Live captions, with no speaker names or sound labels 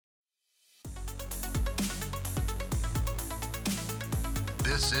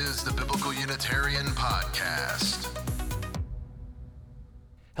This is the Biblical Unitarian Podcast.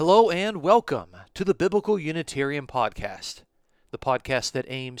 Hello and welcome to the Biblical Unitarian Podcast, the podcast that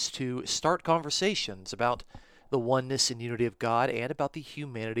aims to start conversations about the oneness and unity of God and about the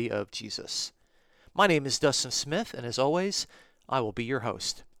humanity of Jesus. My name is Dustin Smith, and as always, I will be your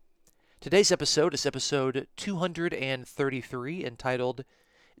host. Today's episode is episode 233, entitled,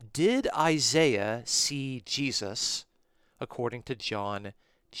 Did Isaiah See Jesus? According to John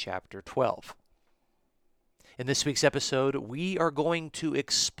chapter 12. In this week's episode, we are going to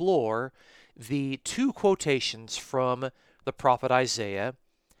explore the two quotations from the prophet Isaiah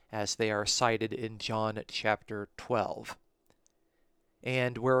as they are cited in John chapter 12.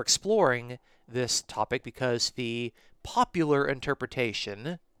 And we're exploring this topic because the popular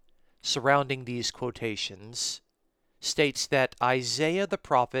interpretation surrounding these quotations states that Isaiah the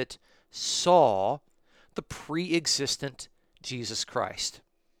prophet saw the pre-existent Jesus Christ.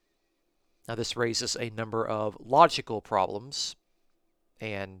 Now, this raises a number of logical problems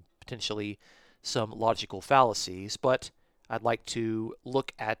and potentially some logical fallacies, but I'd like to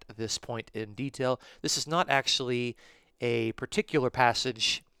look at this point in detail. This is not actually a particular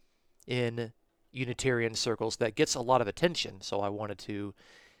passage in Unitarian circles that gets a lot of attention, so I wanted to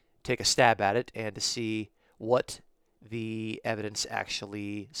take a stab at it and to see what the evidence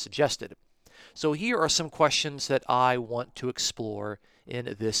actually suggested. So here are some questions that I want to explore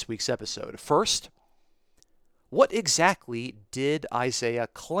in this week's episode. First, what exactly did Isaiah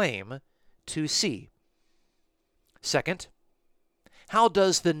claim to see? Second, how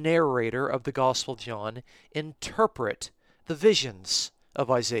does the narrator of the Gospel of John interpret the visions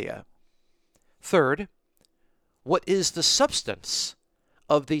of Isaiah? Third, what is the substance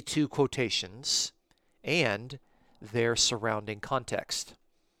of the two quotations and their surrounding context?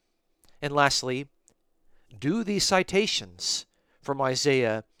 And lastly, do these citations from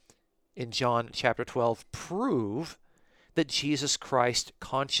Isaiah in John chapter 12 prove that Jesus Christ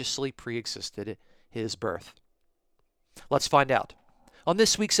consciously pre-existed his birth? Let's find out on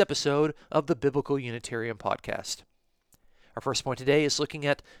this week's episode of the Biblical Unitarian Podcast. Our first point today is looking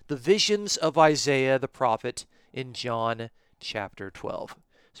at the visions of Isaiah the prophet in John chapter 12.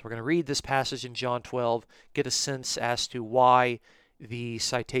 So we're going to read this passage in John 12, get a sense as to why the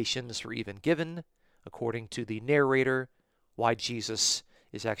citations were even given, according to the narrator, why Jesus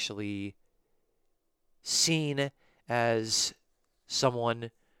is actually seen as someone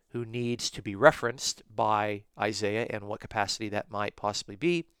who needs to be referenced by Isaiah and what capacity that might possibly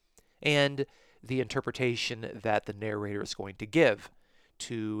be, and the interpretation that the narrator is going to give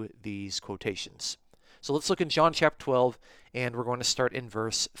to these quotations. So let's look in John chapter 12, and we're going to start in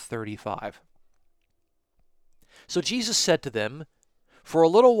verse 35. So Jesus said to them, "For a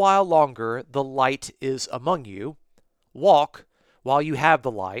little while longer the light is among you. Walk while you have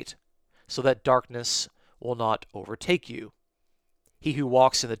the light, so that darkness will not overtake you. He who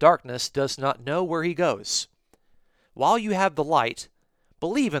walks in the darkness does not know where he goes. While you have the light,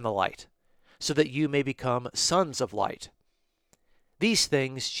 believe in the light, so that you may become sons of light." These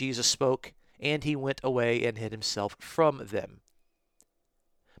things Jesus spoke, and he went away and hid himself from them.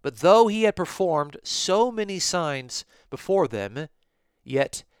 But though he had performed so many signs before them,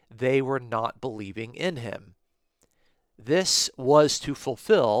 yet they were not believing in him. This was to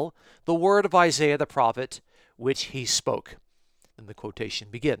fulfill the word of Isaiah the prophet, which he spoke. And the quotation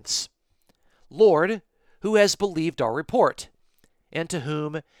begins, "Lord, who has believed our report? And to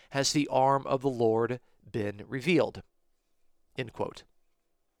whom has the arm of the Lord been revealed?" End quote.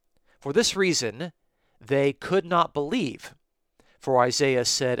 For this reason, they could not believe. For Isaiah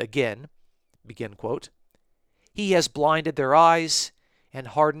said again, begin quote, "He has blinded their eyes and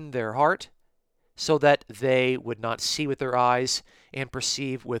hardened their heart, so that they would not see with their eyes and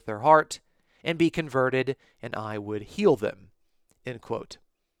perceive with their heart, and be converted, and I would heal them." End quote.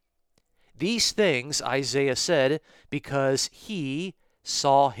 These things Isaiah said because he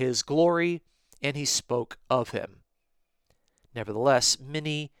saw his glory, and he spoke of him. Nevertheless,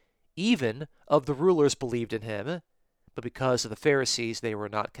 many even of the rulers believed in him, but because of the Pharisees they were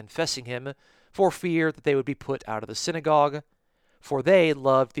not confessing him, for fear that they would be put out of the synagogue, for they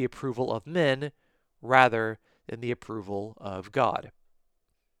loved the approval of men rather than the approval of God.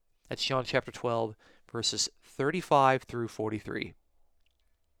 That's John chapter 12, verses 35 through 43.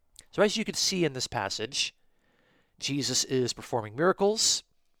 So as you can see in this passage, Jesus is performing miracles.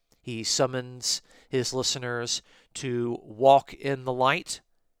 He summons his listeners to walk in the light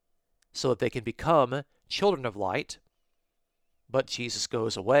so that they can become children of light. But Jesus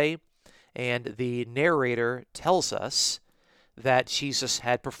goes away, and the narrator tells us that Jesus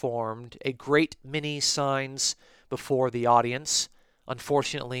had performed a great many signs before the audience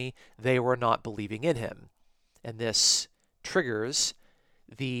unfortunately, they were not believing in him. And this triggers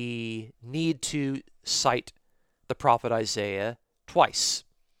the need to cite the prophet Isaiah twice.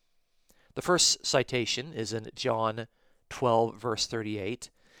 The first citation is in John 12, verse 38,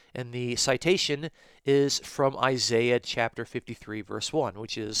 and the citation is from Isaiah chapter 53, verse 1,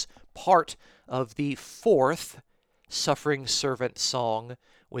 which is part of the fourth suffering servant song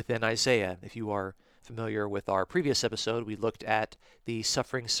within Isaiah. If you are familiar with our previous episode, we looked at the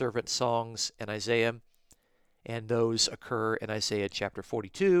suffering servant songs in Isaiah, and those occur in Isaiah chapter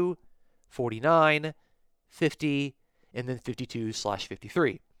 42, 49, 50, and then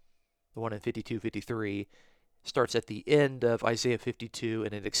 52/53. The one in 52-53 starts at the end of Isaiah 52,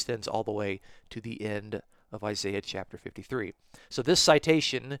 and it extends all the way to the end of Isaiah chapter 53. So this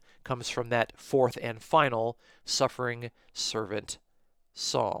citation comes from that fourth and final suffering servant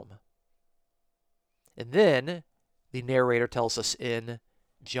psalm. And then the narrator tells us in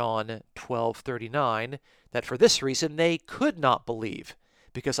John 12:39 that for this reason they could not believe,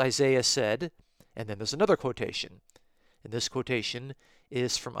 because Isaiah said, and then there's another quotation. And this quotation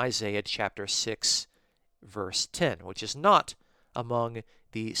is from Isaiah chapter 6, verse 10, which is not among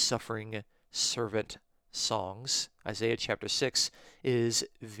the suffering servant songs. Isaiah chapter 6 is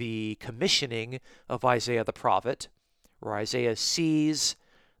the commissioning of Isaiah the prophet, where Isaiah sees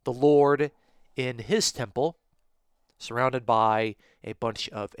the Lord in his temple, surrounded by a bunch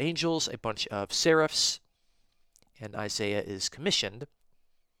of angels, a bunch of seraphs, and Isaiah is commissioned.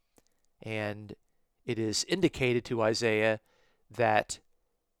 And it is indicated to Isaiah that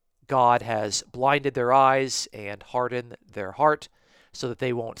God has blinded their eyes and hardened their heart so that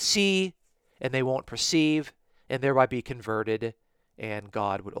they won't see and they won't perceive and thereby be converted, and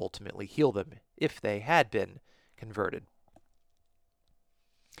God would ultimately heal them if they had been converted.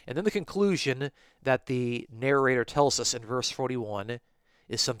 And then the conclusion that the narrator tells us in verse 41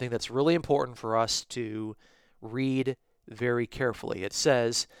 is something that's really important for us to read very carefully. It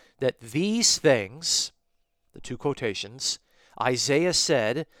says that these things, the two quotations, Isaiah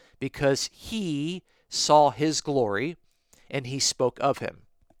said because he saw his glory and he spoke of him.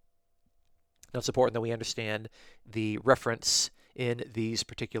 Now it's important that we understand the reference in these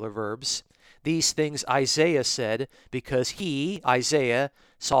particular verbs. These things Isaiah said because he, Isaiah,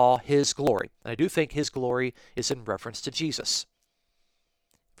 saw his glory. And I do think his glory is in reference to Jesus.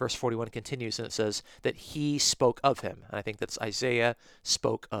 Verse 41 continues and it says that he spoke of him. And I think that's Isaiah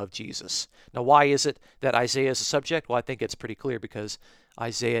spoke of Jesus. Now why is it that Isaiah is a subject? Well, I think it's pretty clear because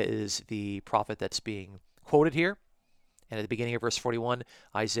Isaiah is the prophet that's being quoted here. And at the beginning of verse 41,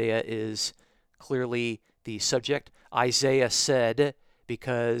 Isaiah is clearly the subject. Isaiah said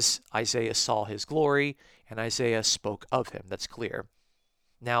because Isaiah saw his glory and Isaiah spoke of him. That's clear.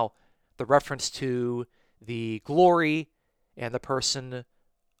 Now, the reference to the glory and the person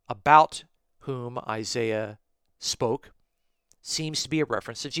about whom Isaiah spoke seems to be a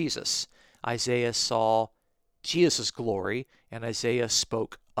reference to Jesus. Isaiah saw Jesus' glory and Isaiah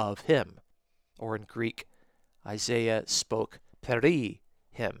spoke of him. Or in Greek, Isaiah spoke peri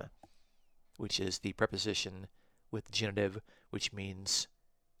him, which is the preposition with genitive, which means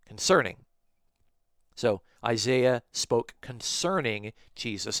concerning. So Isaiah spoke concerning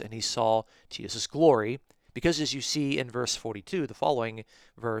Jesus, and he saw Jesus' glory, because as you see in verse 42, the following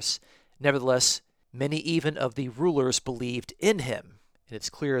verse, nevertheless, many even of the rulers believed in him. And it's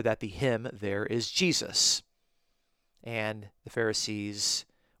clear that the him there is Jesus. And the Pharisees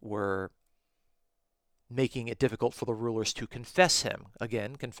were making it difficult for the rulers to confess him.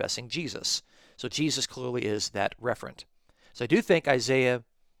 Again, confessing Jesus. So Jesus clearly is that referent. So I do think Isaiah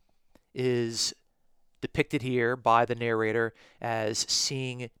is depicted here by the narrator as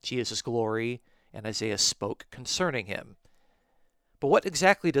seeing Jesus' glory, and Isaiah spoke concerning him. But what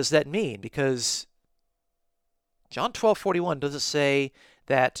exactly does that mean? Because John 12:41 doesn't say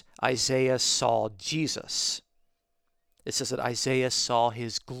that Isaiah saw Jesus. It says that Isaiah saw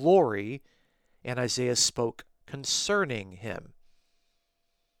his glory, and Isaiah spoke concerning him.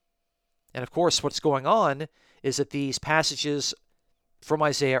 And of course, what's going on is that these passages from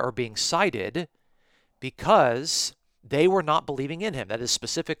Isaiah are being cited because they were not believing in him. That is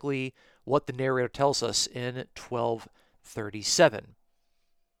specifically what the narrator tells us in 12:37.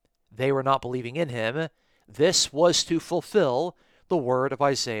 They were not believing in him. This was to fulfill the word of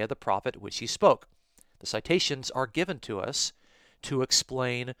Isaiah the prophet which he spoke. The citations are given to us to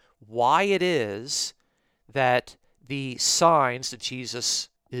explain why it is that the signs that Jesus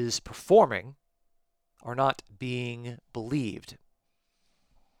is performing are not being believed.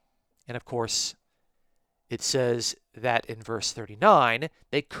 And of course, it says that in verse 39,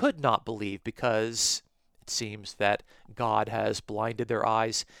 they could not believe because It seems that God has blinded their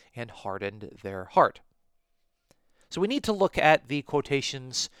eyes and hardened their heart. So we need to look at the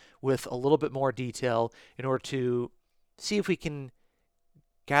quotations with a little bit more detail in order to see if we can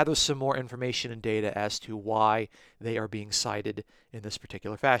gather some more information and data as to why they are being cited in this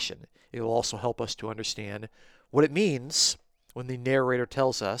particular fashion. It will also help us to understand what it means when the narrator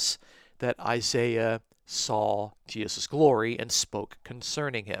tells us that Isaiah saw Jesus' glory and spoke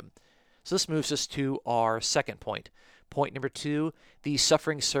concerning him. So this moves us to our second point. Point number 2, the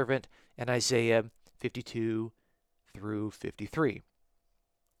suffering servant in Isaiah 52 through 53.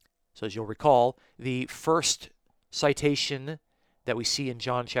 So as you'll recall, the first citation that we see in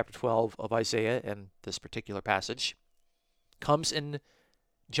John chapter 12 of Isaiah in this particular passage comes in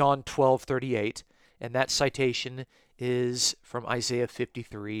John 12:38, and that citation is from Isaiah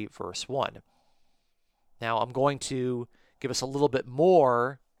 53 verse 1. Now I'm going to give us a little bit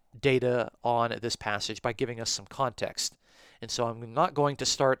more data on this passage by giving us some context. And so I'm not going to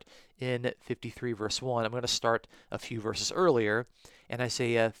start in 53 verse 1. I'm going to start a few verses earlier in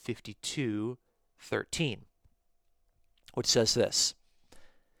Isaiah 52:13, which says this: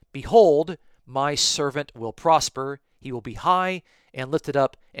 "Behold, my servant will prosper. He will be high and lifted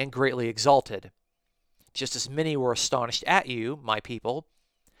up and greatly exalted. Just as many were astonished at you, my people,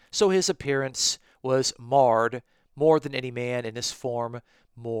 so his appearance was marred more than any man, in his form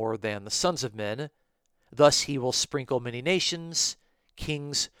more than the sons of men. Thus he will sprinkle many nations.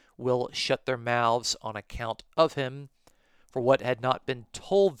 Kings will shut their mouths on account of him. For what had not been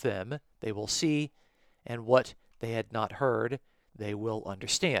told them, they will see, and what they had not heard, they will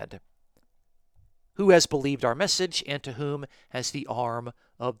understand. Who has believed our message, and to whom has the arm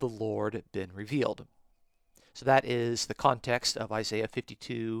of the Lord been revealed?" So that is the context of Isaiah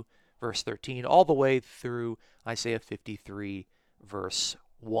 52, verse 13, all the way through Isaiah 53, verse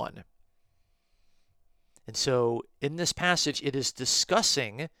 1. And so in this passage, it is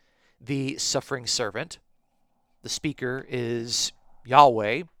discussing the suffering servant. The speaker is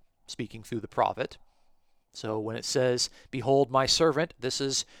Yahweh, speaking through the prophet. So when it says, "Behold my servant," this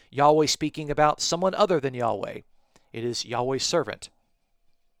is Yahweh speaking about someone other than Yahweh. It is Yahweh's servant.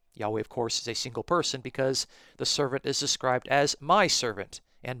 Yahweh, of course, is a single person because the servant is described as my servant,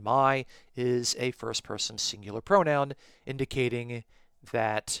 and my is a first-person singular pronoun indicating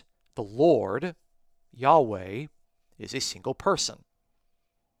that the Lord, Yahweh, is a single person.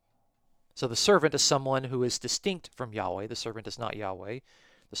 So the servant is someone who is distinct from Yahweh. The servant is not Yahweh.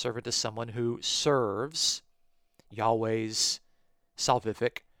 The servant is someone who serves Yahweh's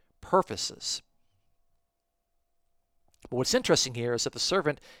salvific purposes. But what's interesting here is that the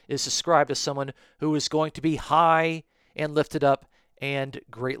servant is described as someone who is going to be high and lifted up and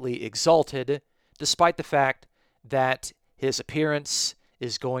greatly exalted, despite the fact that his appearance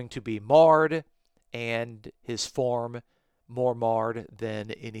is going to be marred and his form more marred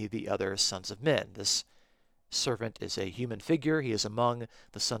than any of the other sons of men. This servant is a human figure. He is among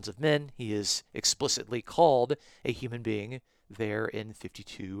the sons of men. He is explicitly called a human being there in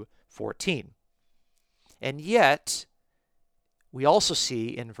 52:14. And yet, we also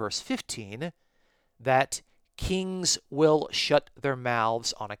see in verse 15 that kings will shut their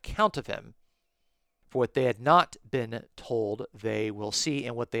mouths on account of him. For what they had not been told, they will see,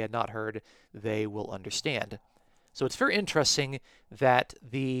 and what they had not heard, they will understand. So it's very interesting that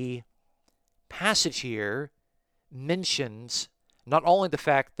the passage here mentions not only the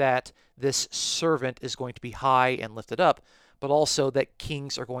fact that this servant is going to be high and lifted up, but also that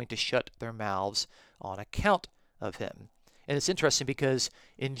kings are going to shut their mouths on account of him. And it's interesting because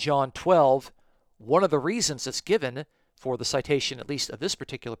in John 12, one of the reasons that's given for the citation, at least of this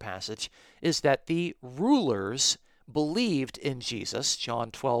particular passage, is that the rulers believed in Jesus,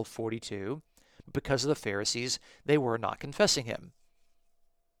 John 12:42, because of the Pharisees, they were not confessing him.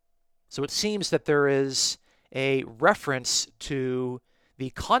 So it seems that there is a reference to the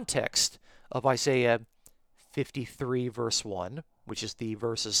context of Isaiah 53 verse 1, which is the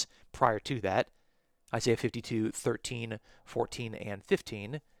verses prior to that, Isaiah 52:13, 14, and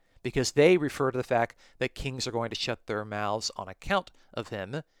 15, because they refer to the fact that kings are going to shut their mouths on account of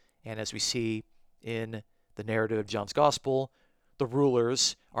him. And as we see in the narrative of John's Gospel, the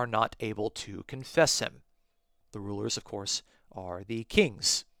rulers are not able to confess him. The rulers, of course, are the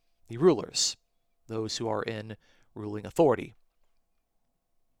kings, the rulers, those who are in ruling authority.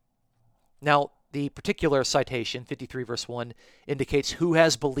 Now, the particular citation, 53 verse 1, indicates who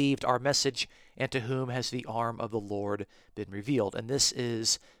has believed our message and to whom has the arm of the Lord been revealed. And this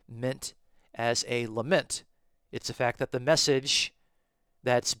is meant as a lament. It's the fact that the message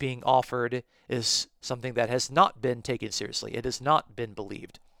that's being offered is something that has not been taken seriously. It has not been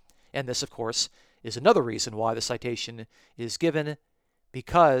believed. And this, of course, is another reason why the citation is given,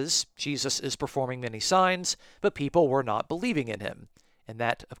 because Jesus is performing many signs, but people were not believing in him. And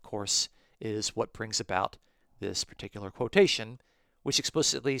that, of course, is what brings about this particular quotation, which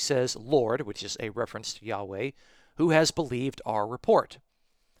explicitly says, Lord, which is a reference to Yahweh, who has believed our report,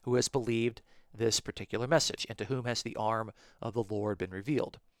 who has believed this particular message, and to whom has the arm of the Lord been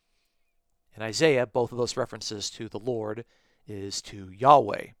revealed. In Isaiah, both of those references to the Lord is to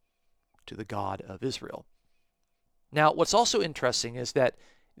Yahweh, to the God of Israel. Now, what's also interesting is that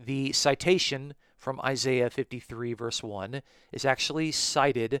the citation from Isaiah 53, verse 1, is actually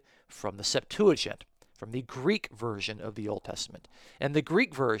cited from the Septuagint, from the Greek version of the Old Testament. And the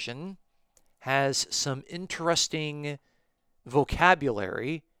Greek version has some interesting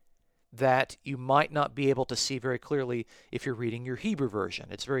vocabulary that you might not be able to see very clearly if you're reading your Hebrew version.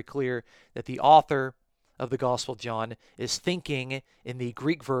 It's very clear that the author of the Gospel of John is thinking in the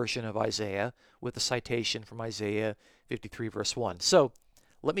Greek version of Isaiah with the citation from Isaiah 53, verse 1. So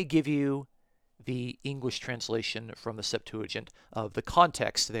let me give you the English translation from the Septuagint of the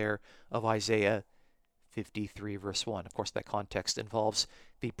context there of Isaiah 53, verse 1. Of course, that context involves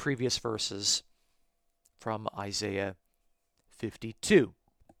the previous verses from Isaiah 52.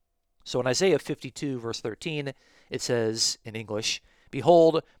 So in Isaiah 52, verse 13, it says in English,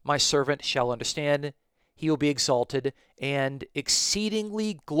 Behold, my servant shall understand, he will be exalted and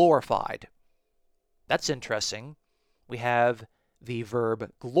exceedingly glorified. That's interesting. We have the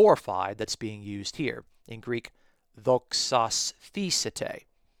verb glorified that's being used here. In Greek, doxasthesete.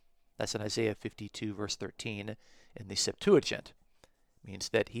 That's in Isaiah 52, verse 13 in the Septuagint. It means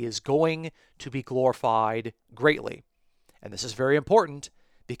that he is going to be glorified greatly. And this is very important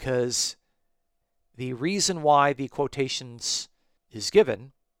because the reason why the quotations is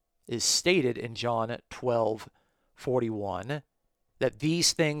given is stated in John 12:41, that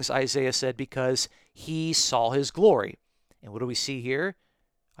these things Isaiah said because he saw his glory. And what do we see here?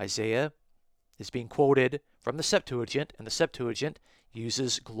 Isaiah is being quoted from the Septuagint, and the Septuagint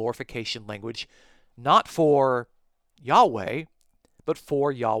uses glorification language not for Yahweh, but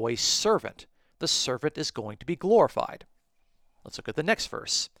for Yahweh's servant. The servant is going to be glorified. Let's look at the next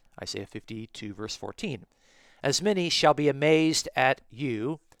verse, Isaiah 52, verse 14. As many shall be amazed at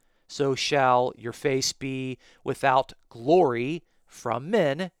you, so shall your face be without glory from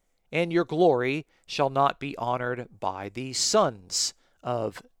men, and your glory shall not be honored by the sons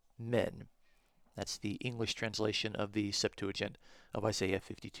of men. That's the English translation of the Septuagint of Isaiah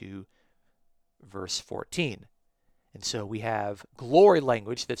 52, verse 14. And so we have glory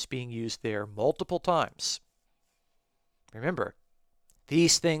language that's being used there multiple times. Remember,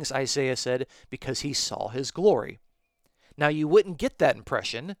 these things Isaiah said because he saw his glory. Now, you wouldn't get that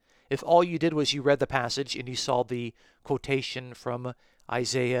impression if all you did was you read the passage and you saw the quotation from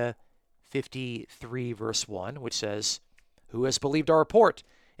Isaiah 53, verse 1, which says, Who has believed our report,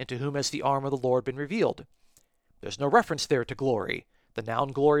 and to whom has the arm of the Lord been revealed? There's no reference there to glory. The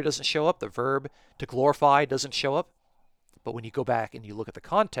noun glory doesn't show up. The verb to glorify doesn't show up. But when you go back and you look at the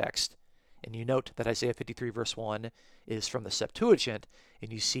context, and you note that Isaiah 53, verse 1 is from the Septuagint,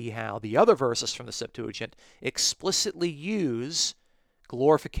 and you see how the other verses from the Septuagint explicitly use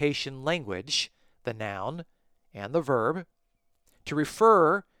glorification language, the noun and the verb, to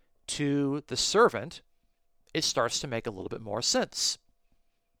refer to the servant, it starts to make a little bit more sense.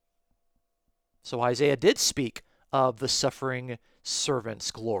 So Isaiah did speak of the suffering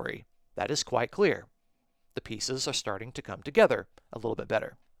servant's glory. That is quite clear. The pieces are starting to come together a little bit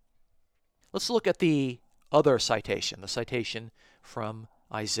better. Let's look at the other citation, the citation from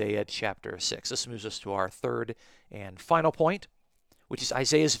Isaiah chapter 6. This moves us to our third and final point, which is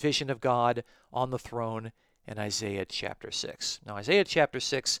Isaiah's vision of God on the throne in Isaiah chapter 6. Now, Isaiah chapter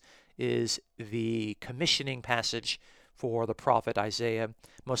 6 is the commissioning passage for the prophet Isaiah.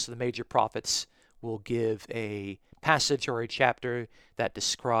 Most of the major prophets will give a passage or a chapter that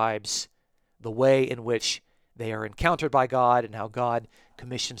describes the way in which they are encountered by God and how God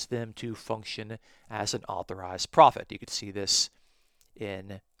commissions them to function as an authorized prophet. You could see this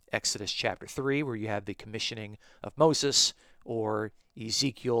in Exodus chapter 3, where you have the commissioning of Moses, or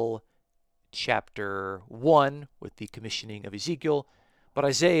Ezekiel chapter 1 with the commissioning of Ezekiel. But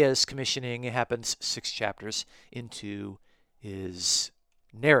Isaiah's commissioning happens 6 chapters into his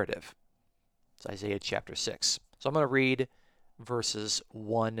narrative. It's Isaiah chapter 6. So I'm going to read verses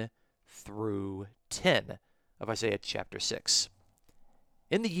 1 through 10 of Isaiah chapter 6.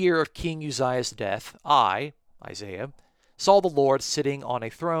 In the year of King Uzziah's death, I, Isaiah, saw the Lord sitting on a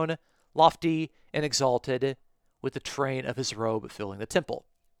throne, lofty and exalted, with the train of his robe filling the temple.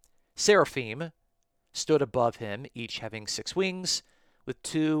 Seraphim stood above him, each having 6 wings. With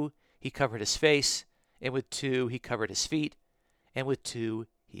 2 he covered his face, and with 2 he covered his feet, and with 2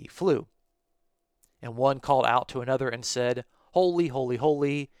 he flew. And one called out to another and said, Holy, holy,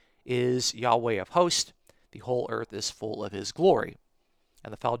 holy is Yahweh of hosts. The whole earth is full of his glory.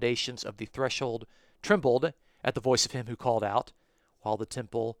 And the foundations of the threshold trembled at the voice of him who called out, while the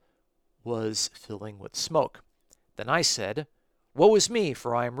temple was filling with smoke. Then I said, Woe is me,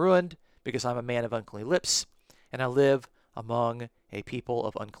 for I am ruined, because I am a man of unclean lips, and I live among a people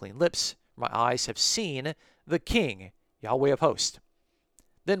of unclean lips. My eyes have seen the King, Yahweh of hosts.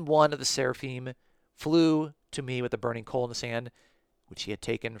 Then one of the seraphim flew to me with a burning coal in his hand, which he had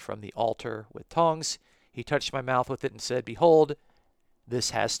taken from the altar with tongs. He touched my mouth with it and said, Behold,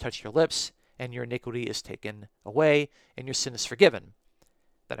 this has touched your lips, and your iniquity is taken away, and your sin is forgiven.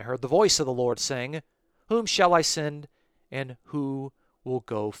 Then I heard the voice of the Lord saying, Whom shall I send, and who will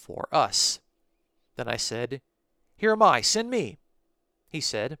go for us? Then I said, Here am I, send me. He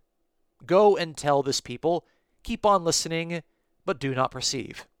said, Go and tell this people, keep on listening, but do not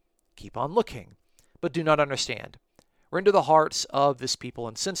perceive. Keep on looking, but do not understand. Render the hearts of this people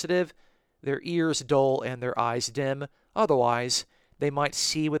insensitive, their ears dull, and their eyes dim. Otherwise, they might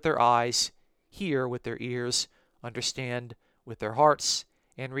see with their eyes, hear with their ears, understand with their hearts,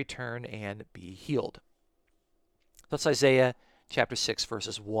 and return and be healed. That's Isaiah chapter 6,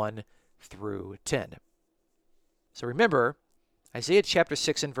 verses 1 through 10. So remember, Isaiah chapter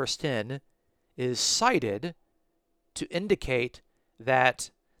 6 and verse 10 is cited to indicate that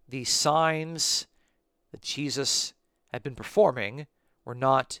the signs that Jesus had been performing were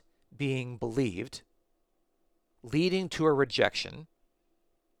not being believed, leading to a rejection,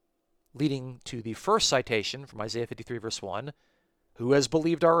 leading to the first citation from Isaiah 53 verse 1, Who has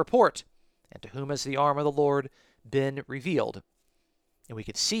believed our report, and to whom has the arm of the Lord been revealed? And we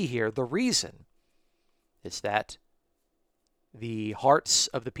can see here the reason is that the hearts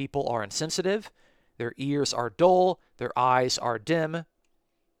of the people are insensitive, their ears are dull, their eyes are dim,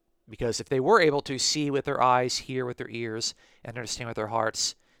 because if they were able to see with their eyes, hear with their ears, and understand with their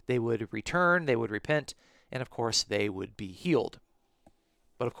hearts, they would return, they would repent, and of course they would be healed.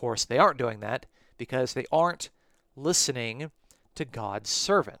 But of course they aren't doing that because they aren't listening to God's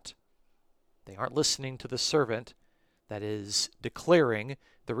servant. They aren't listening to the servant that is declaring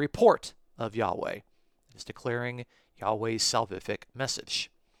the report of Yahweh. It is declaring Yahweh's salvific message.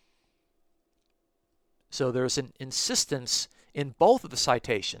 So there's an insistence in both of the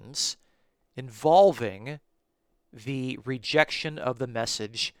citations involving the rejection of the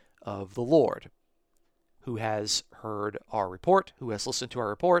message of the Lord, who has heard our report, who has listened to our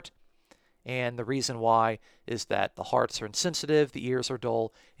report, and the reason why is that the hearts are insensitive, the ears are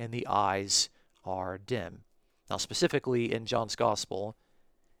dull, and the eyes are dim. Now, specifically in John's Gospel,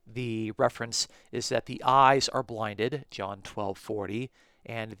 the reference is that the eyes are blinded, John 12:40,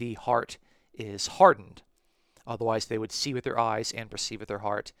 and the heart is hardened. Otherwise, they would see with their eyes and perceive with their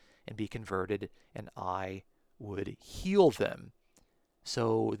heart and be converted, and I would heal them.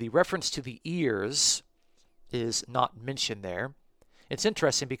 So the reference to the ears is not mentioned there. It's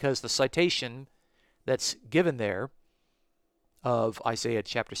interesting because the citation that's given there of Isaiah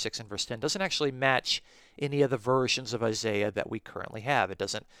chapter 6 and verse 10 doesn't actually match any of the versions of Isaiah that we currently have. It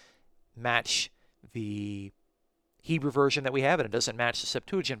doesn't match the Hebrew version that we have, and it doesn't match the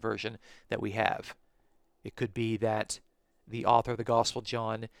Septuagint version that we have. It could be that the author of the Gospel,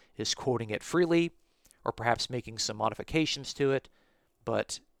 John, is quoting it freely, or perhaps making some modifications to it,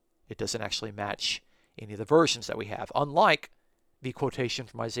 but it doesn't actually match any of the versions that we have, unlike the quotation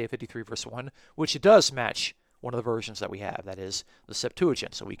from Isaiah 53 verse 1, which does match one of the versions that we have, that is the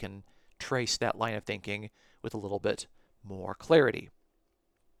Septuagint, so we can trace that line of thinking with a little bit more clarity.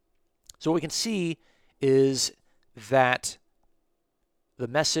 So what we can see is that the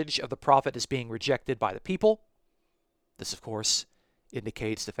message of the prophet is being rejected by the people. This, of course,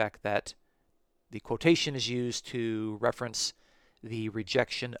 indicates the fact that the quotation is used to reference the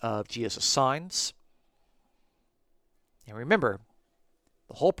rejection of Jesus' signs. And remember,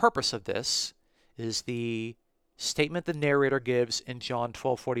 the whole purpose of this is the statement the narrator gives in John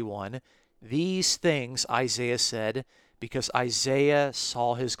 12:41. These things Isaiah said because Isaiah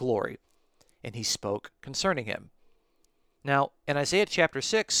saw his glory, and he spoke concerning him. Now, in Isaiah chapter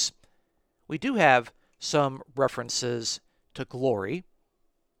 6, we do have some references to glory.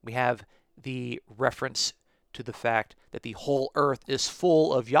 We have the reference to the fact that the whole earth is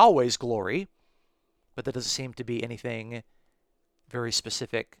full of Yahweh's glory, but that doesn't seem to be anything very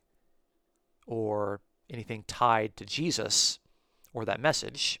specific or anything tied to Jesus or that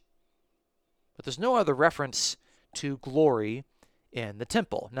message. But there's no other reference to glory in the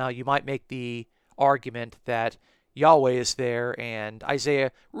temple. Now, you might make the argument that Yahweh is there, and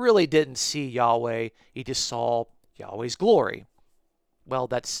Isaiah really didn't see Yahweh. He just saw Yahweh's glory. Well,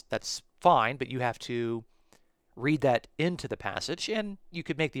 that's fine, but you have to read that into the passage, and you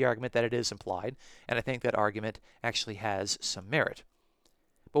could make the argument that it is implied, and I think that argument actually has some merit.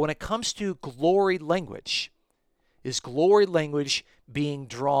 But when it comes to glory language, is glory language being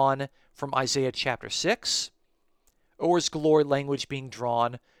drawn from Isaiah chapter 6, or is glory language being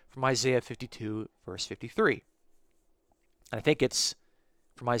drawn from Isaiah 52, verse 53? And I think it's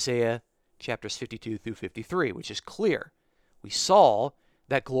from Isaiah chapters 52 through 53, which is clear. We saw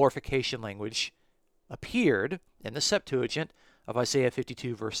that glorification language appeared in the Septuagint of Isaiah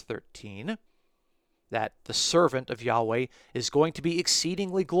 52, verse 13, that the servant of Yahweh is going to be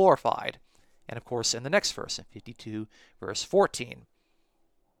exceedingly glorified. And of course, in the next verse, in 52, verse 14,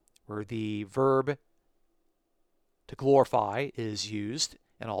 where the verb to glorify is used,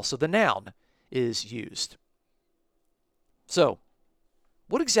 and also the noun is used. So,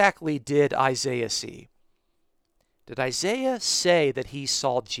 what exactly did Isaiah see? Did Isaiah say that he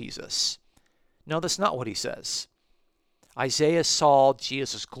saw Jesus? No, that's not what he says. Isaiah saw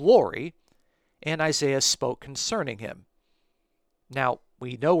Jesus' glory, and Isaiah spoke concerning him. Now,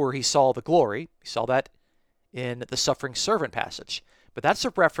 we know where he saw the glory. We saw that in the suffering servant passage. But that's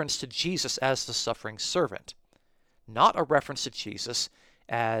a reference to Jesus as the suffering servant, not a reference to Jesus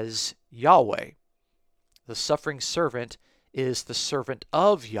as Yahweh. The suffering servant is the servant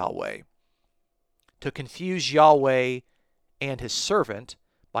of Yahweh. To confuse Yahweh and his servant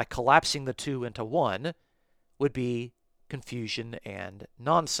by collapsing the two into one would be confusion and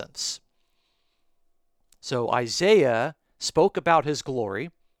nonsense. So Isaiah spoke about his glory,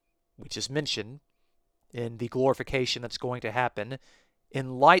 which is mentioned in the glorification that's going to happen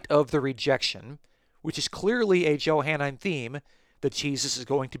in light of the rejection, which is clearly a Johannine theme, that Jesus is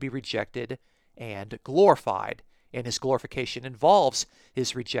going to be rejected and glorified. And his glorification involves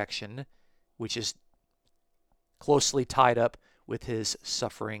his rejection, which is closely tied up with his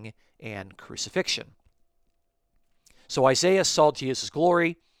suffering and crucifixion. So Isaiah saw Jesus'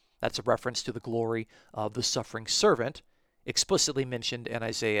 glory. That's a reference to the glory of the suffering servant, explicitly mentioned in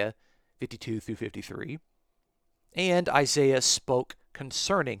Isaiah 52 through 53. And Isaiah spoke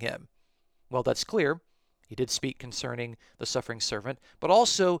concerning him. Well, that's clear. He did speak concerning the suffering servant, but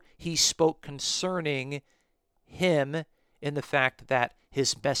also he spoke concerning him in the fact that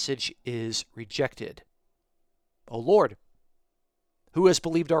his message is rejected. O Lord, who has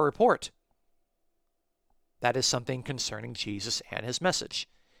believed our report? That is something concerning Jesus and his message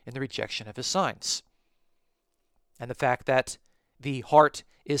in the rejection of his signs. And the fact that the heart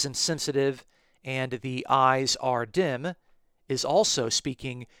is insensitive and the eyes are dim is also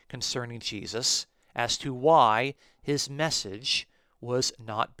speaking concerning Jesus as to why his message was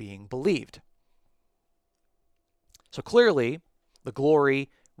not being believed. So clearly, the glory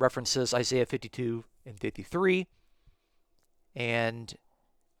references Isaiah 52 and 53, and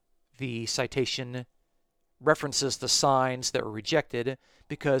the citation references the signs that were rejected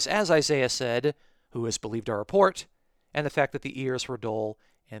because, as Isaiah said, who has believed our report, and the fact that the ears were dull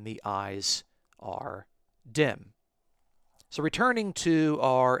and the eyes are dim. So returning to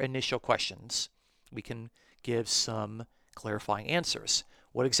our initial questions, we can give some clarifying answers.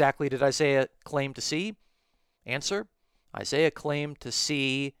 What exactly did Isaiah claim to see? Answer: Isaiah claimed to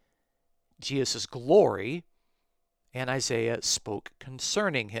see Jesus' glory, and Isaiah spoke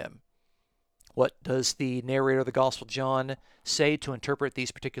concerning him. What does the narrator of the Gospel of John say to interpret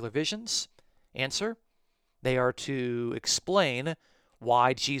these particular visions? Answer: they are to explain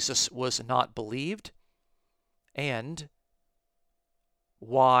why Jesus was not believed and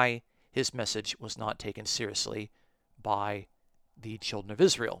why his message was not taken seriously by the children of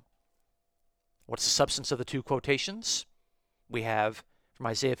Israel. What's the substance of the two quotations? We have from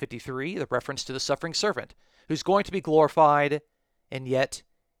Isaiah 53 the reference to the suffering servant who's going to be glorified, and yet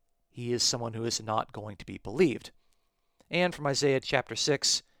he is someone who is not going to be believed. And from Isaiah chapter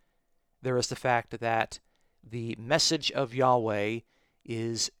 6, there is the fact that the message of Yahweh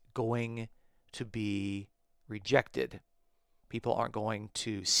is going to be rejected. People aren't going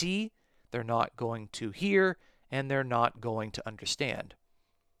to see, they're not going to hear, and they're not going to understand.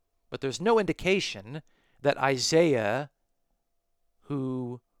 But there's no indication that Isaiah,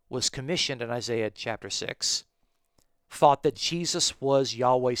 who was commissioned in Isaiah chapter 6, thought that Jesus was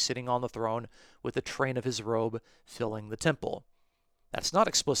Yahweh sitting on the throne with the train of his robe filling the temple. That's not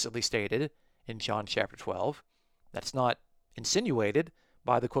explicitly stated in John chapter 12. That's not insinuated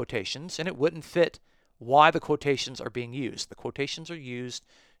by the quotations, and it wouldn't fit why the quotations are being used. The quotations are used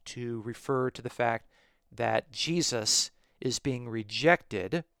to refer to the fact that Jesus is being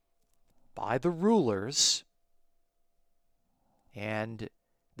rejected by the rulers And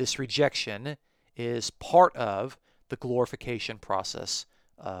this rejection is part of the glorification process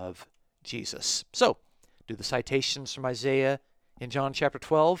of Jesus. So, do the citations from Isaiah in John chapter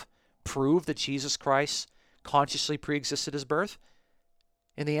 12 prove that Jesus Christ consciously preexisted his birth?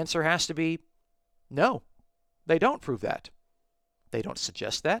 And the answer has to be no. They don't prove that. They don't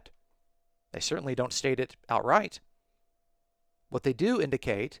suggest that. They certainly don't state it outright. What they do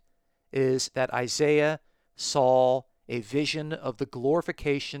indicate is that Isaiah saw a vision of the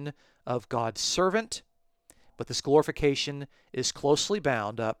glorification of God's servant, but this glorification is closely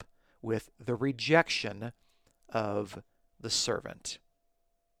bound up with the rejection of the servant.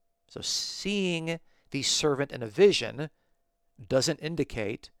 So seeing the servant in a vision doesn't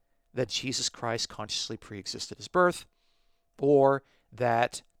indicate that Jesus Christ consciously preexisted his birth, or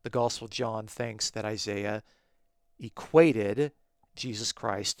that the Gospel of John thinks that Isaiah equated Jesus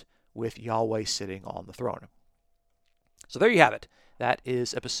Christ with Yahweh sitting on the throne. So there you have it. That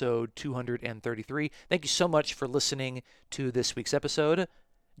is episode 233. Thank you so much for listening to this week's episode.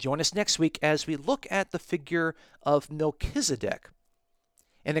 Join us next week as we look at the figure of Melchizedek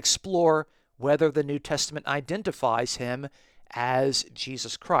and explore whether the New Testament identifies him as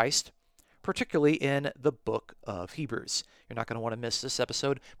Jesus Christ, particularly in the book of Hebrews. You're not going to want to miss this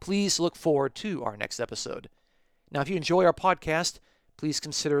episode. Please look forward to our next episode. Now, if you enjoy our podcast, please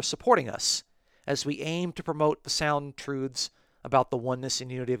consider supporting us as we aim to promote the sound truths about the oneness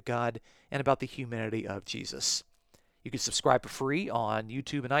and unity of God and about the humanity of Jesus. You can subscribe for free on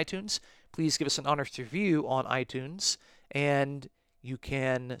YouTube and iTunes. Please give us an honest review on iTunes, and you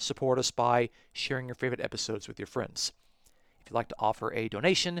can support us by sharing your favorite episodes with your friends. If you'd like to offer a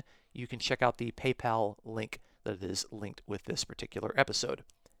donation, you can check out the PayPal link that is linked with this particular episode.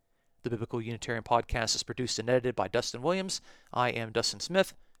 The Biblical Unitarian Podcast is produced and edited by Dustin Williams. I am Dustin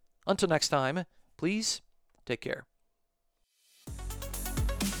Smith. Until next time, please take care.